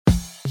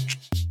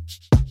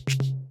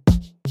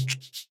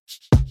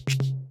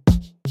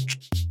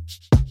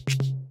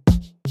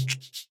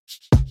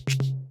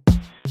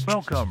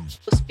Welcome.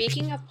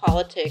 Speaking of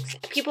politics,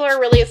 people are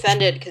really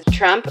offended because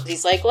Trump,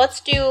 he's like, let's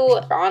do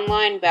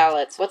online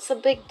ballots. What's the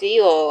big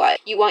deal?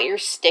 You want your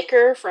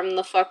sticker from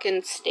the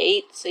fucking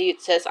state so it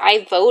says,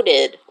 I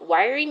voted.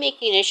 Why are you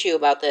making an issue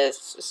about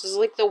this? This is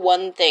like the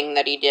one thing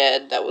that he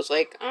did that was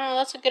like, oh,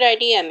 that's a good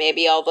idea.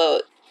 Maybe I'll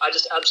vote. I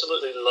just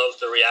absolutely love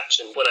the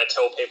reaction when I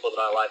tell people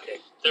that I like him.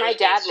 My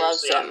dad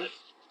loves him.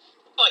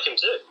 I like him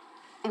too.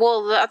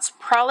 Well, that's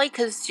probably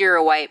because you're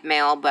a white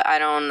male, but I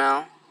don't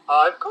know.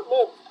 I've got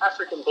more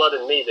African blood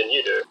in me than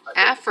you do.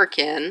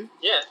 African?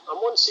 Yeah, I'm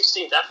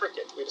 1/16th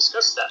African. We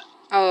discussed that.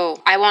 Oh,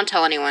 I won't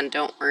tell anyone,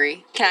 don't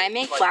worry. Can I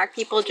make black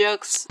people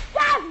jokes?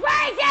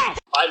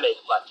 I make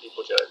black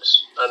people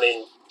jokes. I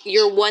mean...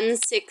 You're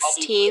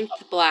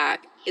 1/16th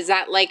black. Is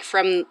that like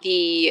from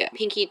the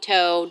pinky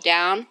toe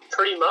down?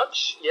 Pretty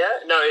much,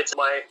 yeah. No, it's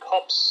my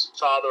pop's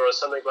father or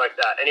something like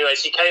that.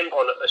 Anyways, he came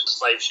on a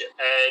slave ship,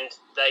 and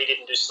they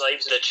didn't do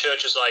slaves. The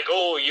church was like,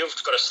 oh, you've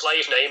got a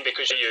slave name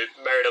because you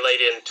married a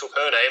lady and took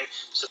her name,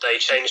 so they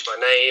changed my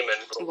name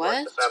and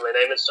what? The family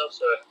name and stuff,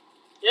 so...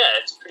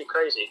 Yeah, it's pretty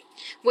crazy.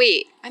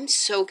 Wait, I'm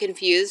so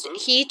confused. Mm-hmm.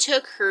 He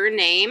took her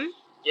name?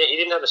 Yeah, he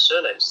didn't have a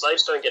surname.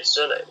 Slaves don't get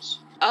surnames.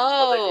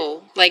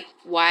 Oh, like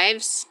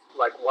wives?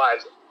 Like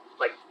wives.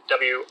 Like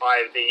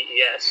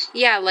W-I-V-E-S.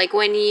 Yeah, like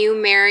when you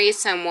marry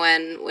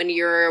someone, when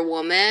you're a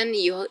woman,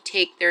 you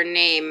take their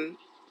name,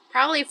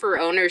 probably for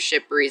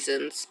ownership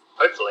reasons.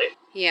 Hopefully.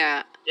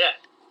 Yeah. Yeah.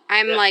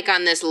 I'm like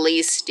on this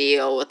lease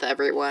deal with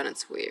everyone.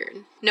 It's weird.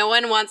 No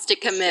one wants to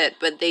commit,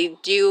 but they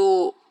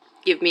do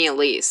give me a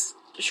lease.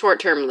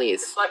 Short-term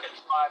lease. It's like a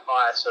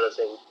drive-by sort of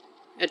thing.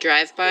 A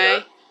drive-by? You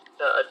know?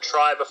 A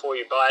try before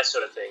you buy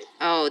sort of thing.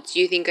 Oh, do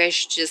you think I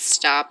should just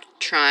stop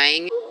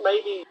trying?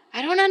 Maybe.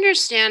 I don't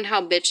understand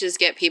how bitches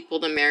get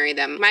people to marry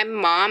them. My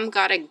mom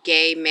got a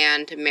gay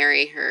man to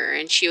marry her,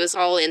 and she was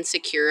all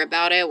insecure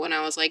about it when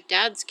I was like,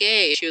 Dad's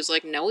gay. She was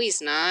like, no,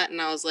 he's not.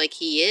 And I was like,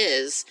 he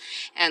is.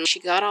 And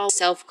she got all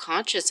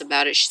self-conscious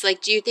about it. She's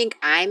like, do you think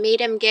I made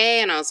him gay?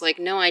 And I was like,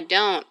 no, I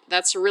don't.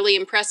 That's really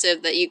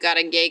impressive that you got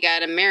a gay guy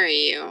to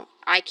marry you.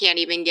 I can't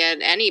even get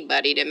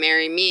anybody to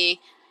marry me.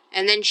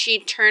 And then she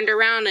turned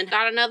around and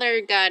got another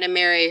guy to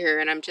marry her.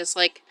 And I'm just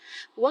like,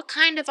 what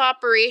kind of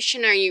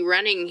operation are you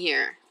running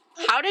here?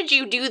 How did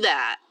you do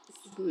that?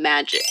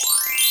 Magic.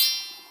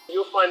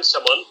 You'll find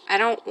someone. I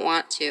don't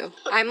want to.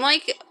 I'm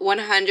like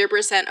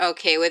 100%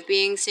 okay with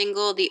being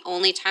single. The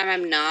only time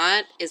I'm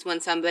not is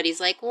when somebody's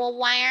like, well,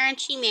 why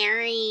aren't you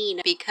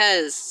married?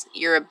 Because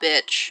you're a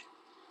bitch.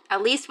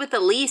 At least with a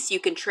lease, you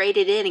can trade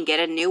it in and get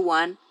a new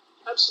one.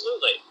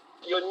 Absolutely.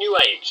 You're new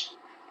age.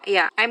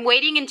 Yeah, I'm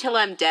waiting until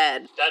I'm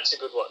dead. That's a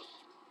good one.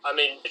 I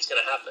mean, it's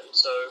going to happen,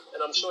 so...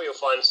 And I'm sure you'll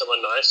find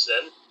someone nice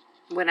then.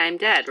 When I'm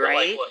dead,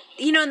 right? Like,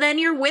 you know, then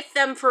you're with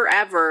them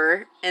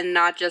forever, and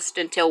not just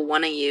until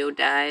one of you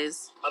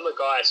dies. I'm a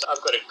guy, so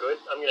I've got it good.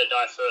 I'm going to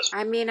die first.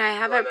 I mean, I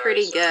have it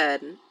pretty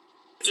good.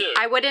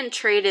 I wouldn't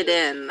trade it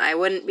in. I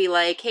wouldn't be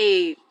like,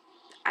 hey,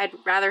 I'd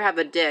rather have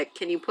a dick.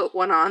 Can you put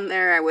one on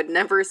there? I would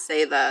never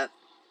say that.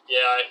 Yeah,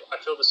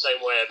 I feel the same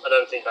way. I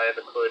don't think I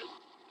ever could.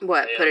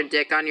 What, put a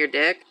dick on your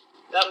dick?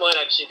 That might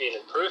actually be an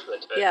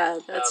improvement. But, yeah,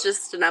 that's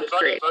just an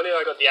upgrade. If only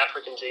I got the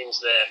African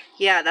genes there.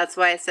 Yeah, that's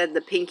why I said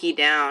the pinky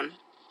down.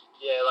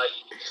 Yeah,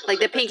 like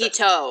the pinky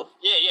toe.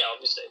 Yeah,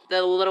 obviously.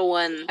 The little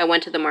one I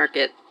went to the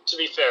market. To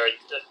be fair,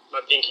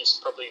 my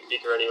pinky's probably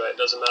bigger anyway. It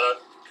doesn't matter.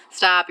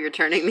 Stop, you're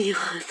turning me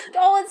on.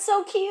 Oh, it's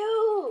so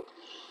cute.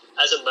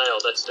 As a male,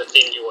 that's the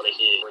thing you want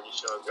to hear when you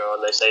show a girl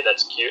and they say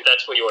that's cute.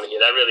 That's what you want to hear.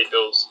 That really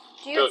builds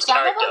character.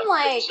 Some of them,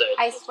 like,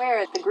 I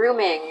swear, the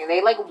grooming,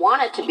 they, like,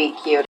 want it to be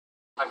cute.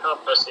 I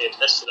can't personally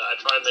attest to that. I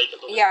try and make it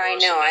look... Yeah, I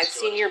know. I've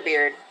seen your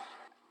beard.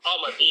 Oh,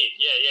 my beard.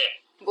 Yeah.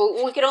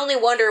 But we could only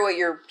wonder what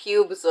your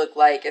pubes look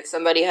like if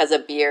somebody has a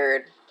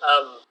beard.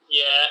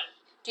 Yeah.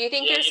 Do you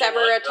think there's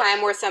ever a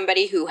time where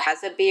somebody who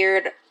has a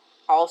beard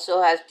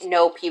also has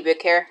no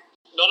pubic hair?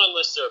 Not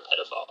unless they're a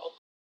pedophile.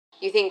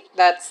 You think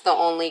that's the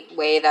only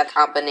way that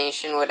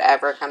combination would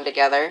ever come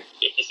together?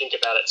 If you think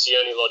about it, it's the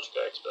only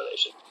logical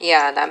explanation.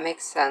 Yeah, that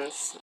makes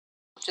sense.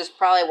 Which is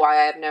probably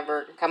why I've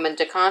never come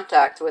into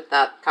contact with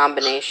that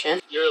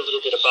combination. You're a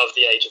little bit above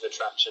the age of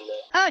attraction there.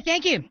 Oh,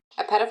 thank you.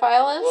 A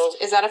pedophilist? Well,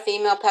 is that a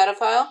female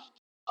pedophile?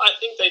 I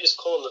think they just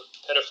call them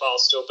a pedophile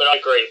still, but I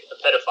agree.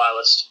 A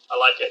pedophilist. I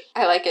like it.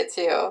 I like it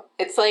too.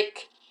 It's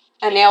like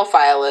a nail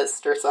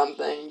filist or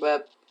something,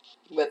 but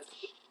with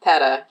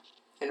peta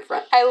in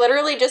front. I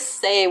literally just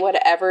say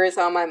whatever is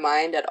on my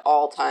mind at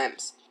all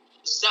times.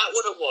 Is that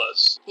what it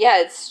was? Yeah,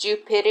 it's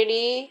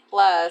stupidity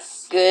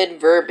plus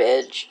good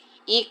verbiage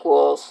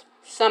equals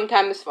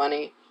sometimes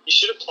funny. You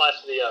should apply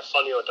for the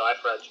Funny or Die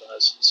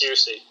franchise.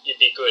 Seriously, you'd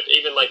be good.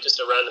 Even like just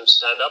a random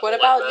stand-up. What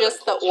about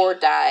just the or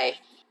die?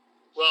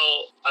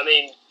 Well, I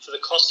mean, for the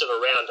cost of a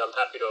round, I'm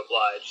happy to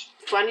oblige.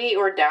 Funny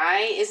or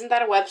Die? Isn't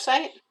that a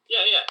website?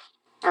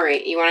 Yeah.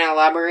 Alright, you want to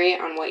elaborate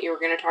on what you were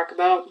going to talk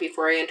about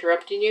before I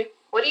interrupted you?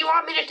 What do you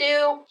want me to do?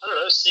 I don't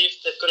know, see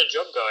if they've got a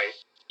job going.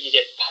 You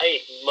get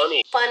paid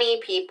money. Funny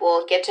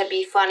people get to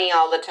be funny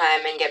all the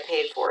time and get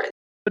paid for it.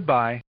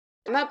 Goodbye.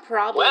 I'm a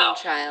problem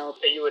child.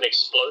 Are you an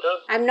exploder?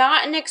 I'm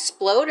not an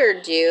exploder,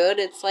 dude.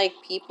 It's like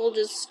people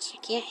just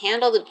can't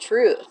handle the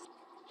truth.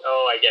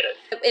 Oh, I get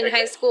it. In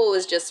high school, it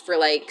was just for,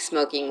 like,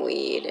 smoking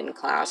weed in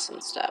class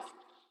and stuff.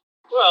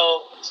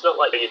 Well, it's not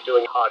like you're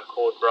doing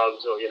hardcore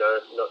drugs or,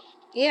 not...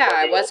 Yeah,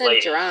 I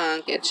wasn't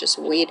drunk. It's just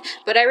weed.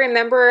 But I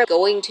remember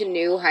going to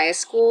new high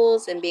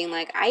schools and being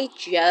like, I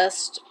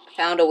just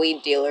found a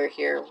weed dealer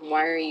here.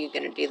 Why are you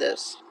going to do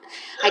this?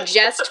 I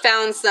just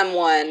found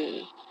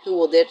someone who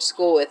will ditch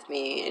school with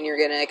me, and you're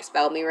going to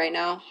expel me right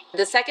now?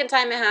 The second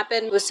time it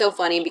happened was so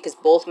funny because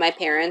both my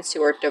parents,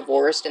 who are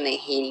divorced and they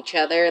hate each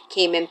other,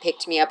 came and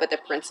picked me up at the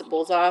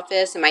principal's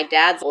office, and my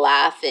dad's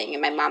laughing,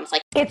 and my mom's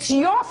like, it's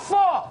your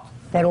fault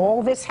that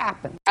all this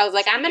happened. I was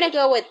like, I'm going to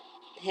go with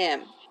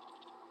him.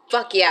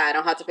 Fuck yeah, I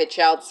don't have to pay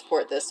child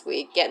support this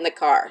week. Get in the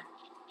car.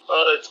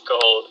 Oh, that's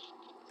gold.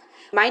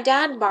 My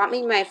dad bought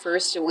me my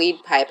first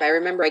weed pipe. I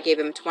remember I gave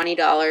him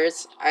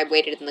 $20. I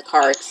waited in the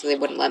car because they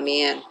wouldn't let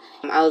me in.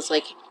 I was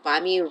like, buy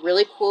me a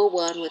really cool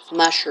one with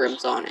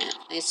mushrooms on it.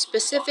 And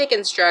specific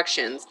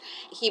instructions.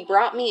 He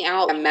brought me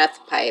out a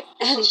meth pipe,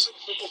 and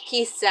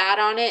he sat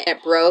on it,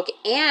 it broke,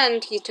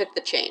 and he took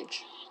the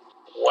change.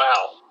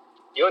 Wow.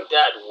 Your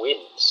dad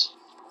wins.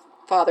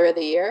 Father of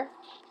the Year?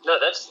 No,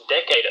 that's a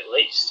decade at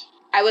least.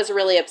 I was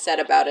really upset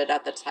about it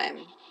at the time.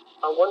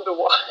 I wonder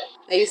why.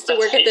 I used to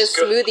work at this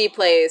smoothie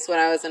place when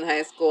I was in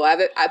high school. I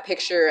have a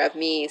picture of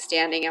me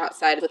standing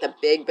outside with a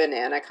big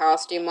banana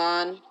costume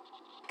on.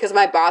 Because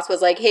my boss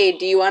was like, hey,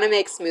 do you want to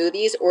make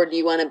smoothies or do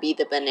you want to be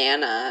the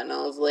banana? And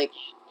I was like,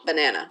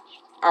 banana.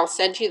 I'll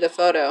send you the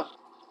photo.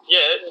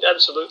 Yeah,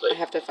 absolutely. I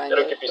have to find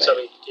That'll give you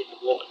something to keep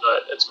you warm at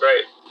night. That's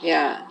great.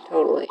 Yeah,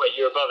 totally. Wait,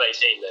 you're above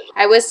 18 then?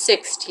 I was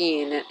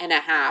 16 and a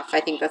half. I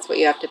think that's what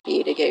you have to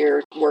be to get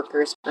your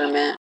worker's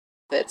permit.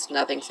 It's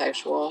nothing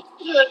sexual.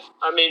 Yeah,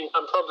 I mean,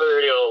 I'm probably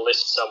already on a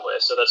list somewhere,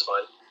 so that's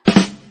fine.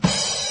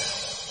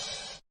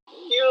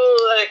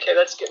 Okay,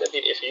 that's getting a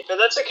bit iffy, but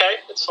that's okay.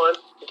 It's fine.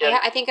 Again.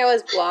 I think I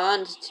was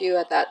blonde, too,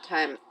 at that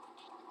time.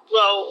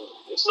 Well,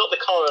 it's not the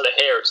colour of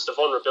the hair, it's the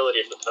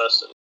vulnerability of the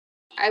person.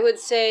 I would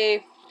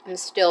say I'm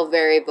still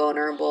very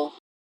vulnerable.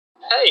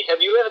 Hey,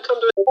 have you ever come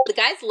to The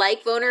guys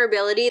like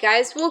vulnerability.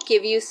 Guys will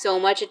give you so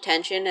much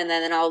attention, and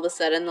then all of a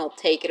sudden they'll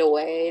take it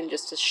away and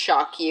just to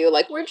shock you,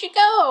 like, where'd you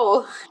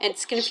go? And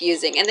it's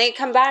confusing. And they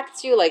come back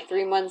to you like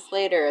 3 months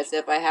later as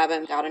if I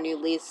haven't got a new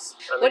lease.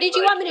 What did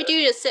you want me to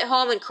do? Just sit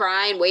home and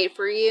cry and wait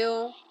for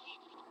you?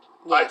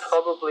 Yes. I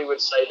probably would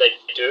say they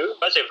do.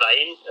 Guys are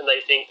vain, and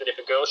they think that if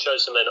a girl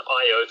shows them an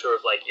iota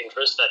of, like,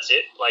 interest, that's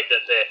it. Like, that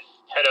they're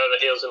head over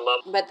heels in love.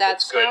 But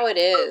that's how it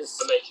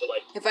is.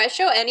 If I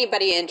show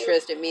anybody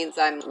interest, it means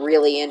I'm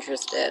really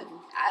interested.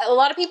 A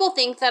lot of people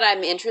think that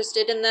I'm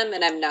interested in them,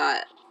 and I'm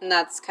not. And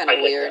that's kind of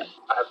weird.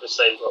 I have the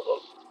same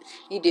problem.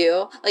 You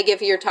do? Like,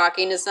 if you're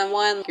talking to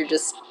someone, you're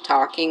just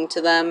talking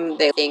to them,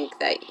 they think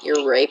that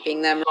you're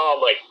raping them. Oh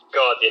my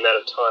god, the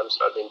amount of times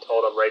I've been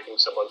told I'm raping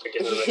someone for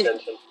giving them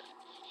attention.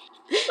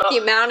 The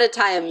amount of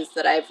times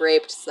that I've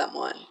raped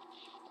someone.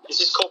 Is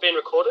this call being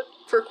recorded?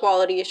 For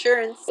quality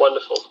assurance.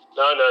 Wonderful.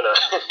 No.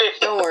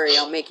 Don't worry,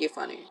 I'll make you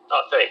funny.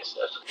 Oh, thanks.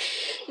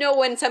 No,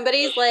 when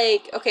somebody's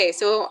like, okay,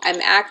 so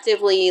I'm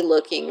actively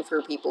looking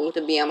for people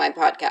to be on my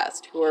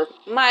podcast who are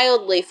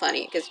mildly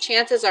funny, because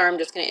chances are I'm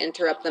just going to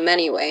interrupt them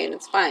anyway, and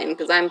it's fine,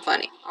 because I'm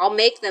funny. I'll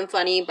make them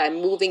funny by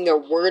moving their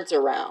words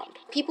around.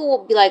 People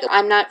will be like,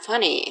 I'm not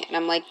funny, and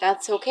I'm like,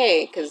 that's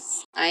okay,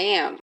 because I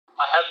am.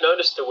 I have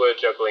noticed the word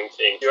juggling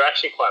thing. You're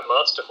actually quite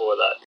masterful with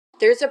that.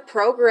 There's a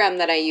program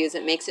that I use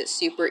that makes it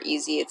super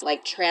easy. It's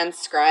like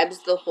transcribes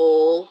the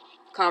whole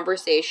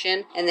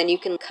conversation, and then you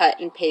can cut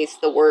and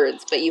paste the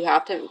words, but you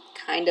have to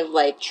kind of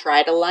like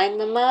try to line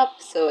them up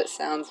so it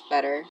sounds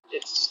better.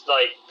 It's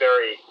like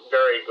very,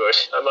 very good,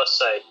 I must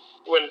say.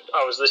 When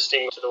I was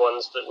listening to the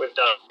ones that we've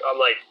done, I'm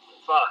like,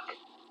 fuck.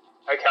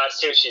 Okay, I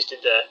see what she did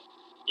there.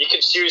 You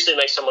could seriously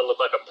make someone look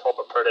like a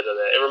proper predator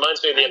there. It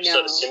reminds me of the episode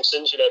of The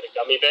Simpsons, the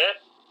gummy bear.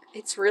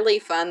 It's really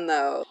fun,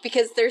 though,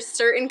 because there's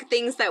certain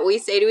things that we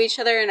say to each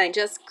other and I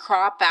just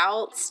crop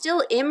out.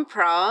 Still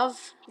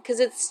improv,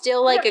 because it's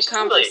still like a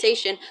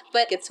conversation,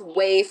 but it's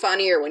way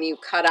funnier when you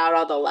cut out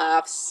all the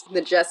laughs, the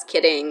just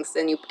kiddings,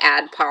 and you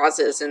add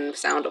pauses and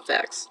sound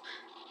effects.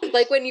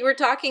 Like when you were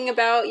talking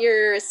about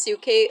your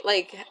suitcase,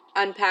 like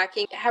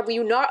unpacking, have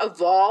you not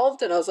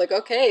evolved? And I was like,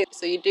 okay,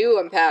 so you do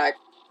unpack.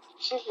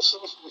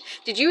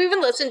 Did you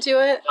even listen to it?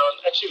 No,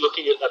 I'm actually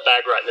looking at that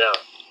bag right now.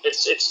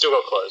 It's still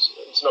got clothes.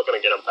 It's not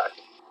going to get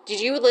unpacked.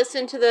 Did you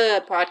listen to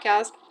the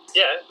podcast?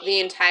 Yeah. The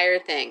entire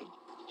thing?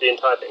 The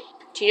entire thing.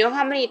 Do you know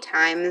how many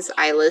times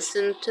I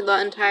listened to the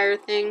entire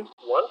thing?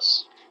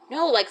 Once?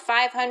 No, like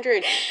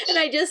 500. And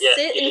I just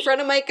sit in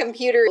front of my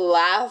computer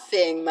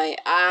laughing my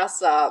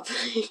ass off.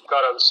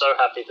 God, I'm so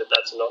happy that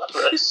that's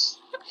anonymous.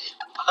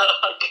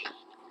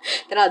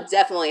 Then I'll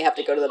definitely have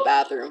to go to the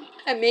bathroom.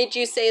 I made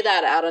you say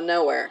that out of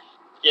nowhere.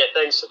 Yeah,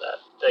 thanks for that.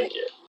 Thank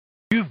you.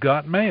 You've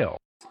got mail.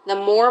 The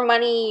more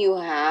money you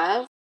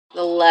have,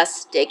 the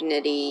less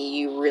dignity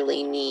you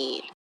really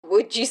need.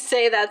 Would you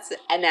say that's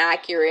an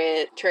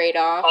accurate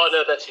trade-off? Oh,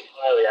 no, that's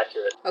entirely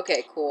accurate.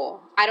 Okay,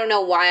 cool. I don't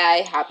know why I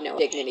have no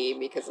dignity,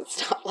 because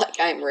it's not like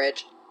I'm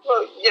rich.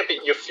 Well, yeah,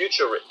 but you're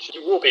future rich.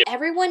 You will be.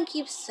 Everyone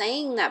keeps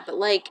saying that, but,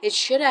 like, it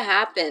should have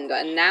happened,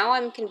 and now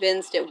I'm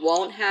convinced it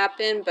won't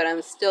happen, but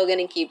I'm still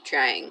gonna keep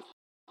trying.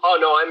 Oh,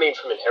 no, I mean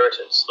from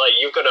inheritance. Like,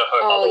 you're gonna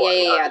hope Oh,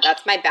 otherwise. yeah,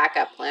 that's my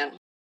backup plan.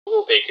 You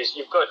will be, because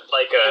you've got,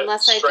 like, a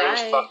Unless I strange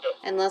die. fucked up...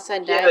 Unless I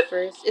die Yeah, but-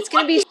 first. It's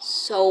gonna be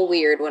so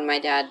weird when my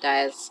dad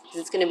dies. 'Cause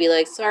it's gonna be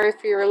like, sorry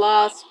for your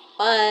loss,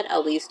 but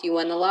at least you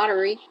won the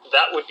lottery.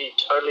 That would be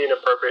totally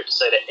inappropriate to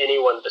say to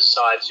anyone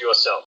besides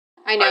yourself.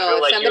 I know, feel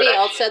if like you somebody would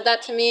else actually- said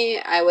that to me,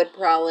 I would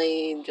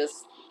probably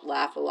just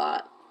laugh a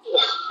lot.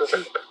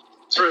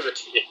 Through the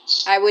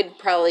tears. I would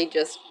probably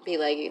just be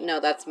like, no,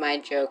 that's my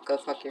joke, go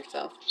fuck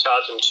yourself.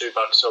 Charge them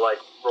 $2 for, like,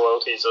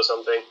 royalties or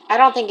something. I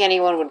don't think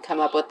anyone would come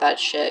up with that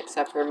shit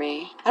except for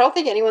me. I don't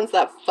think anyone's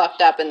that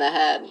fucked up in the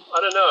head.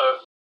 I don't know.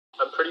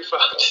 I'm pretty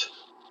fucked.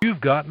 You've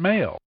got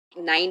mail.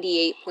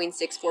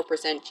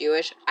 98.64%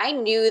 Jewish. I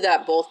knew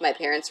that both my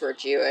parents were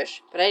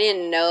Jewish, but I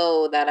didn't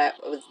know that I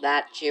was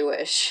that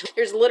Jewish.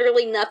 There's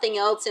literally nothing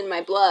else in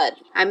my blood.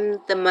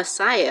 I'm the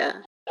Messiah.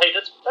 Hey,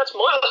 that's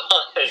my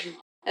line.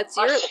 That's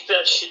I your... say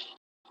that shit.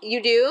 You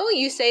do?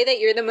 You say that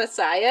you're the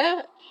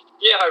Messiah?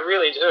 Yeah, I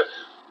really do.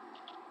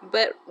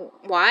 But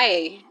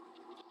why?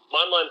 My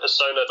online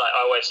persona, like,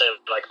 I always say,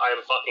 like, I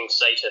am fucking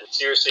Satan.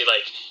 Seriously,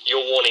 like, your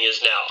warning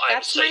is now. I am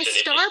That's my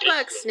Satan.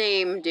 Starbucks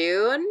name,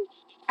 dude.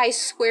 I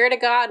swear to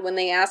God, when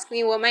they ask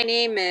me what my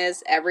name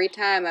is, every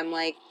time I'm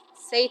like,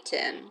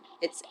 Satan.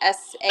 It's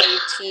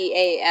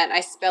Satan. I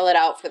spell it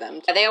out for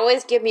them. They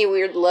always give me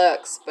weird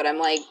looks, but I'm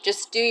like,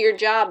 just do your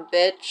job,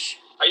 bitch.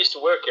 I used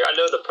to work here. I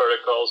know the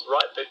protocols.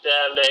 Write the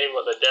damn name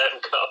on the damn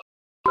cup.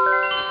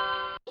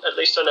 At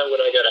least I know when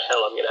I go to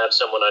hell, I'm going to have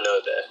someone I know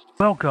there.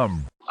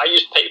 Welcome. I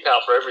use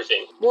PayPal for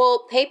everything.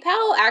 Well,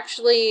 PayPal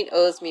actually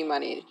owes me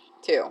money,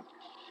 too.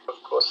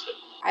 Of course.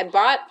 I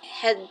bought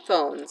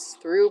headphones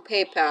through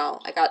PayPal.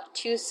 I got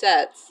 2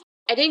 sets.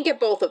 I didn't get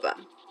both of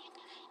them.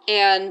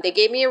 And they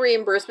gave me a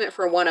reimbursement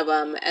for one of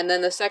them, and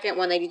then the second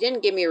one they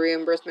didn't give me a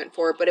reimbursement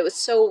for, but it was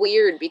so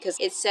weird because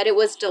it said it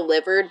was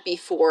delivered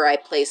before I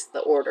placed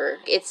the order.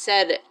 It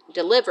said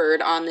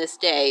delivered on this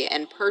day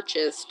and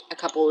purchased a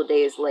couple of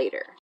days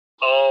later.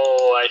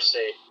 Oh, I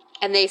see.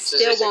 And they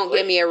still won't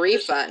give me a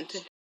refund.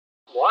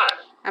 Why?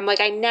 I'm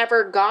like, I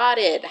never got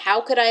it.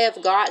 How could I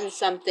have gotten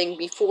something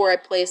before I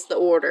placed the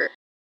order?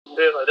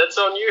 They're like, that's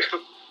on you.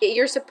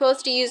 You're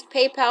supposed to use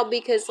PayPal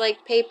because,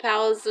 like,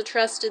 PayPal is a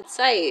trusted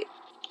site.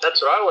 That's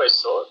what I always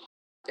thought.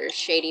 They're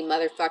shady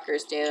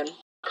motherfuckers, dude.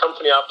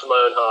 Company after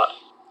my own heart.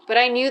 But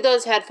I knew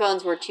those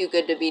headphones were too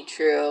good to be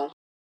true.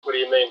 What do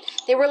you mean?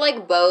 They were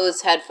like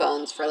Bose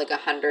headphones for like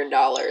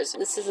 $100.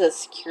 This is a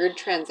secured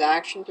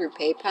transaction through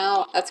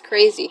PayPal? That's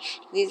crazy.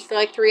 These are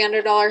like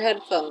 $300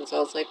 headphones. I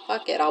was like,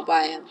 fuck it, I'll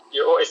buy them.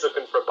 You're always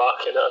looking for a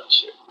bargain,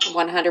 aren't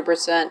you?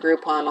 100%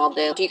 Groupon all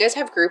day. Do you guys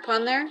have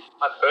Groupon there?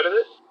 I've heard of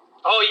it.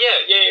 Oh,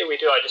 yeah, we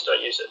do. I just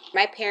don't use it.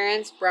 My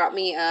parents brought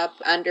me up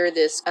under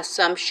this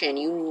assumption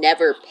you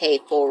never pay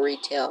full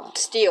retail.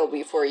 Steal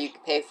before you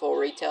pay full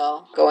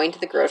retail. Going to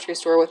the grocery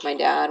store with my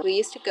dad, we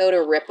used to go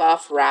to Rip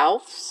Off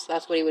Ralph's,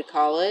 that's what he would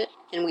call it,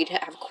 and we'd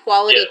have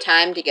quality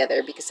time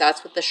together because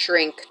that's what the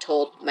shrink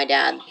told my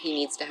dad. He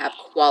needs to have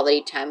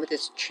quality time with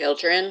his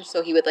children,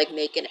 so he would like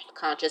make a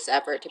conscious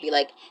effort to be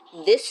like,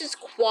 this is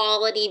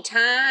quality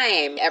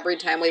time every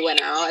time we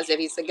went out, as if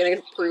he's like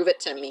gonna prove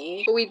it to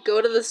me. But we'd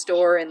go to the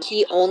store and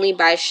he only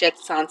buys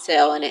shit's on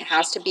sale and it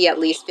has to be at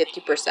least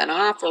 50%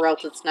 off or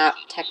else it's not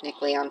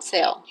technically on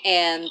sale.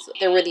 And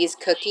there were these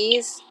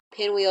cookies,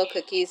 pinwheel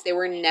cookies, they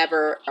were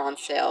never on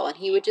sale, and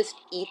he would just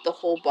eat the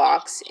whole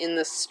box in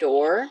the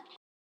store.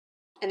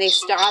 And they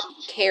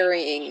stopped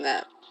carrying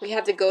them. We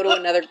had to go to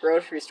another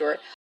grocery store.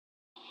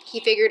 He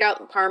figured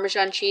out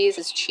Parmesan cheese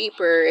is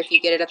cheaper if you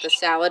get it at the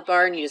salad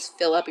bar and you just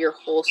fill up your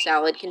whole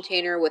salad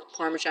container with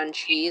Parmesan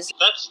cheese.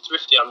 That's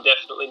thrifty. I'm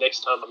definitely,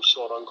 next time I'm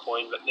short on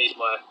coin but need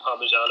my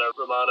Parmigiano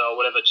Romano or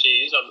whatever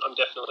cheese, I'm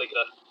definitely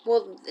going to...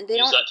 Well, they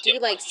don't that to do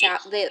get like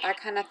that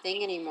kind of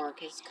thing anymore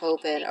because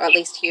COVID, or at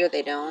least here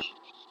they don't.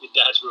 Your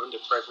dad's ruined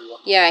it for everyone.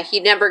 Yeah, he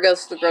never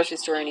goes to the grocery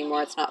store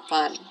anymore. It's not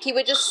fun. He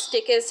would just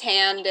stick his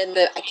hand in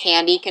the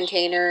candy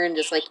container and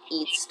just like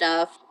eat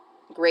stuff.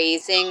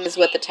 Grazing is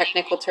what the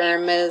technical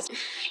term is.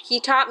 He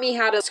taught me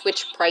how to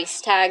switch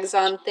price tags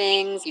on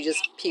things. You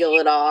just peel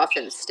it off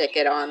and stick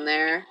it on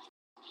there.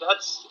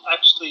 That's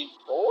actually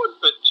broad,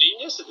 but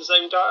genius at the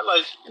same time.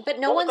 Like, but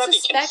no one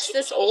suspects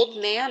this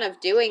old man of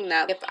doing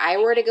that. If I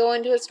were to go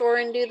into a store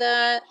and do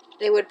that,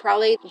 they would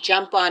probably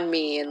jump on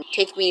me and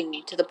take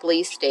me to the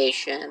police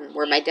station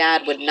where my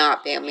dad would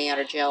not bail me out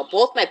of jail.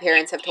 Both my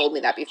parents have told me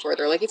that before.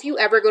 They're like, if you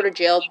ever go to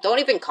jail, don't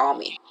even call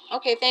me.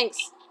 Okay,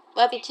 thanks.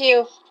 Love you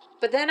too.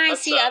 But then I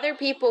see other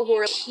people who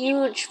are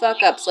huge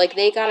fuck-ups, like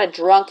they got a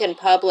drunk in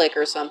public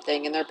or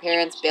something, and their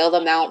parents bail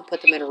them out and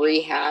put them in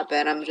rehab,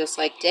 and I'm just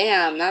like,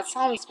 damn, that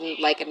sounds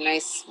like a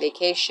nice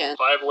vacation. If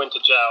I ever went to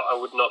jail, I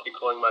would not be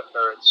calling my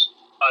parents.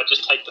 I'd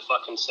just take the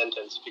fucking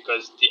sentence,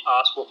 because the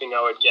ass whooping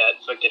I would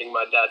get for getting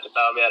my dad to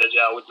bail me out of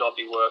jail would not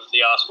be worth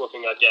the ass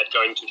whooping I'd get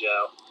going to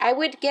jail. I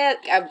would get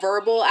a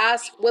verbal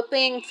ass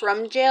whipping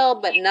from jail,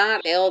 but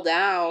not bailed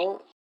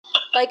out.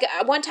 Like,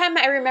 one time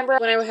I remember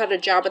when I had a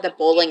job at the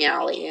bowling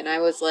alley, and I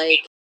was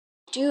like,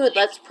 dude,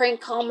 let's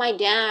prank call my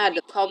dad.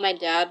 Called my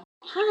dad.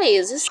 Hi,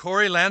 is this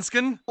Corey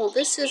Lanskin? Well,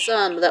 this is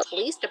the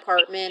police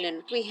department,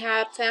 and we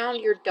have found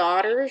your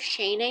daughter,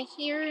 Shayna,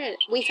 here. And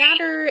we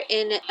found her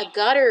in a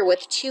gutter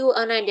with 2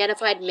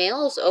 unidentified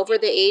males over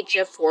the age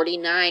of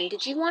 49.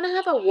 Did you want to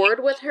have a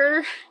word with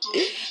her?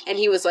 And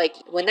he was like,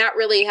 when that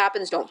really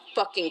happens, don't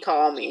fucking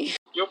call me.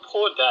 Your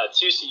poor dad.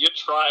 Seriously, you're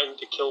trying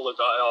to kill the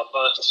guy off,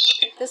 aren't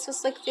you? This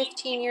was like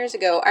 15 years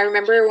ago. I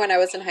remember when I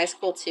was in high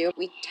school, too,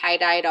 we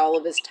tie-dyed all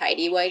of his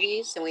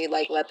tighty-whities, and we,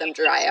 like, let them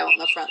dry out in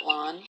the front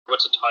lawn.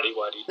 What's a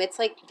tighty-whitey? It's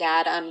like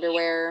dad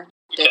underwear,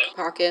 dick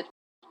pocket.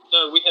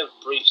 No, we have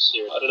briefs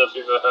here. I don't know if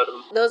you've ever heard of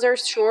them. Those are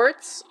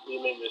shorts? What do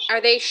you mean they're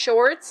Are they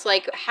shorts?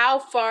 Like, how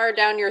far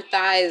down your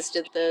thighs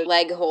did the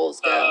leg holes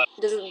go?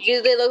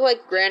 Do they look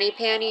like granny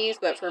panties,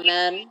 but for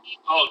men?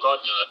 Oh, God,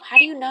 no. How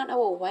do you not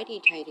know what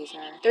whitey tighties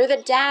are? They're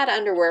the dad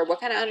underwear. What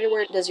kind of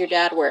underwear does your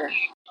dad wear?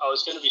 I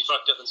was going to be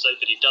fucked up and say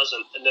that he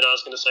doesn't, and then I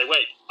was going to say,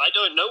 wait, I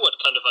don't know what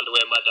kind of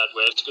underwear my dad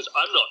wears, because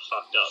I'm not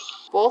fucked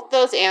up. Both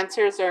those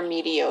answers are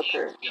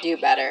mediocre. Do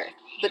better.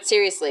 But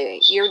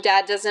seriously, your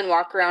dad doesn't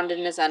walk around in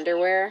his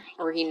underwear?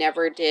 Or he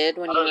never did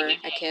when you were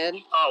a kid?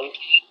 Oh,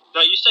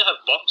 no, I used to have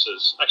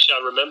boxers. Actually,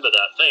 I remember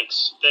that.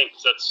 Thanks.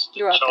 That's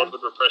You're welcome.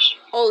 childhood repression.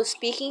 Oh,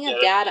 speaking of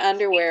dad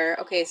underwear,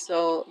 okay,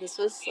 so this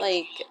was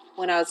like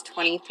when I was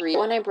 23.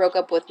 When I broke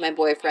up with my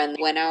boyfriend,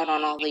 went out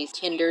on all these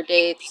Tinder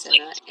dates,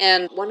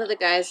 and one of the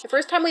guys, the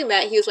first time we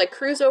met, he was like,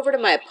 cruise over to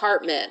my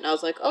apartment. And I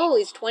was like, oh,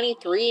 he's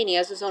 23 and he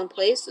has his own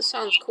place? This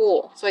sounds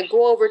cool. So I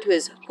go over to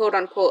his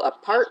quote-unquote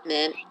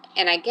apartment,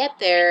 and I get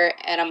there,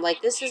 and I'm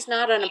like, this is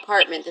not an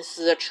apartment. This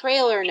is a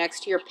trailer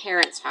next to your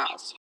parents'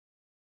 house.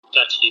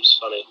 That keeps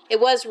funny.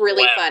 It was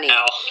really funny.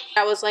 Ow.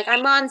 I was like,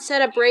 I'm on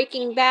set of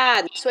Breaking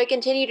Bad. So I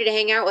continued to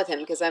hang out with him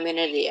because I'm an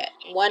idiot.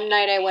 One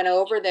night I went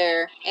over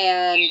there,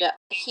 and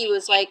he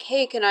was like,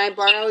 hey, can I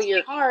borrow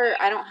your car?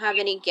 I don't have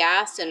any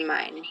gas in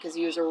mine, because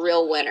he was a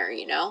real winner,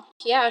 you know?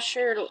 Yeah,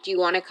 sure. Do you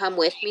want to come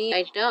with me?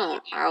 I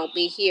don't. I'll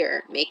be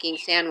here making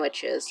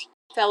sandwiches.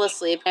 Fell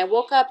asleep. I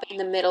woke up in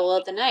the middle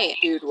of the night.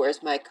 Dude,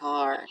 where's my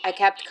car? I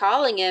kept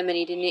calling him and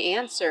he didn't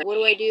answer. What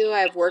do? I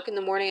have work in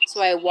the morning. So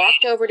I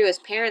walked over to his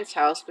parents'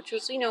 house, which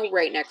was,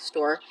 right next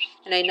door.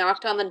 And I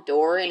knocked on the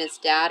door, and his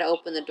dad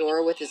opened the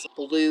door with his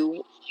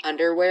blue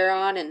underwear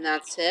on, and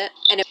that's it.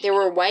 And if they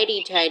were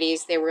whitey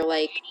tighties, they were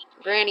like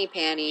granny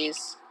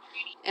panties.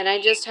 And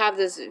I just have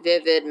this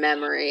vivid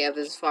memory of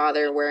his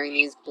father wearing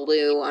these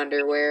blue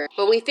underwear.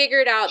 But we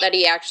figured out that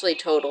he actually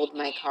totaled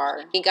my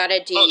car. He got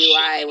a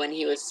DUI when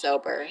he was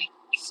sober.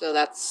 So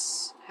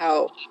that's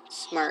how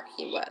smart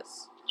he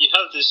was. You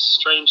have this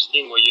strange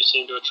thing where you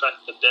seem to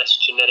attract the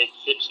best genetic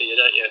fit for you,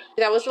 don't you?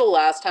 That was the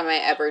last time I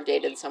ever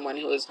dated someone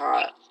who was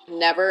hot.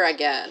 Never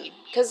again.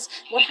 Because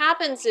what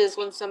happens is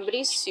when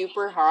somebody's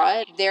super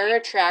hot, their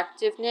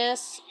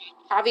attractiveness,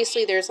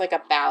 obviously there's like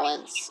a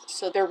balance.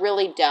 So they're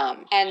really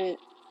dumb. And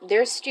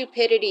their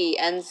stupidity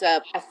ends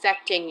up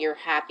affecting your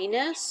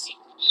happiness.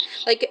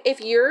 Like,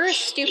 if your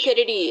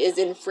stupidity is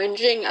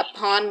infringing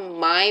upon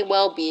my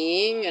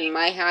well-being and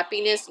my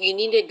happiness, you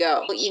need to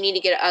go. You need to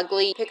get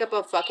ugly. Pick up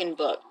a fucking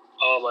book.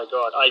 Oh my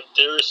God,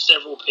 there are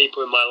several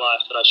people in my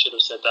life that I should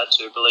have said that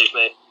to, believe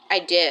me. I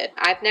did.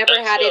 I've never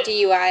had a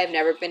DUI. I've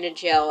never been to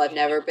jail. I've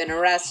never been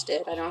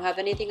arrested. I don't have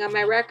anything on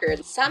my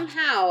record.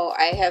 Somehow,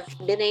 I have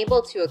been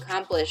able to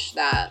accomplish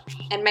that.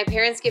 And my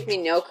parents give me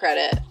no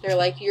credit. They're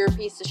like, you're a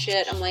piece of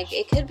shit. I'm like,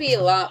 it could be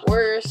a lot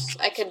worse.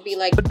 I could be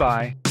like...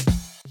 Goodbye.